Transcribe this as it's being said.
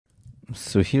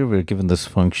So here we're given this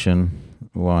function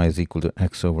y is equal to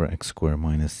x over x squared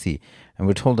minus c. And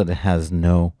we're told that it has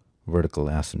no vertical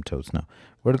asymptotes. Now,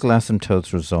 vertical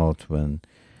asymptotes result when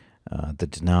the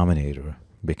denominator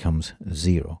becomes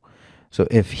 0. So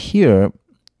if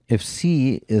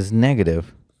c is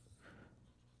negative,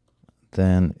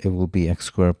 then it will be x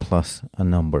squared plus a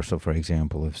number. So for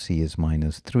example, if c is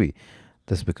minus 3,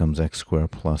 this becomes x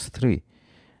squared plus 3.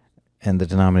 And the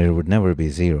denominator would never be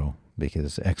 0,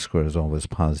 because x squared is always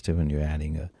positive and you're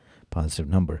adding a positive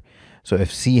number. So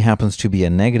if c happens to be a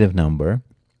negative number,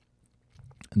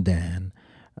 then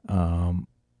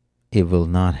it will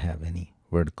not have any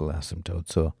vertical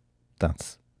asymptote. So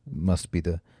that must be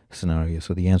the scenario.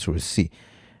 So the answer is C.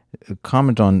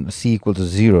 Comment on c equal to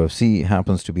 0. If c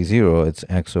happens to be 0, it's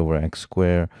x over x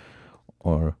squared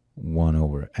or 1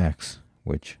 over x,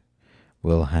 which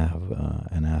will have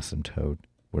an asymptote,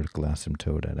 vertical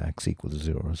asymptote at x equals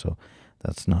 0. So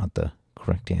that's not the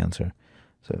correct answer.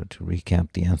 So to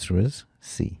recap, the answer is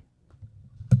C.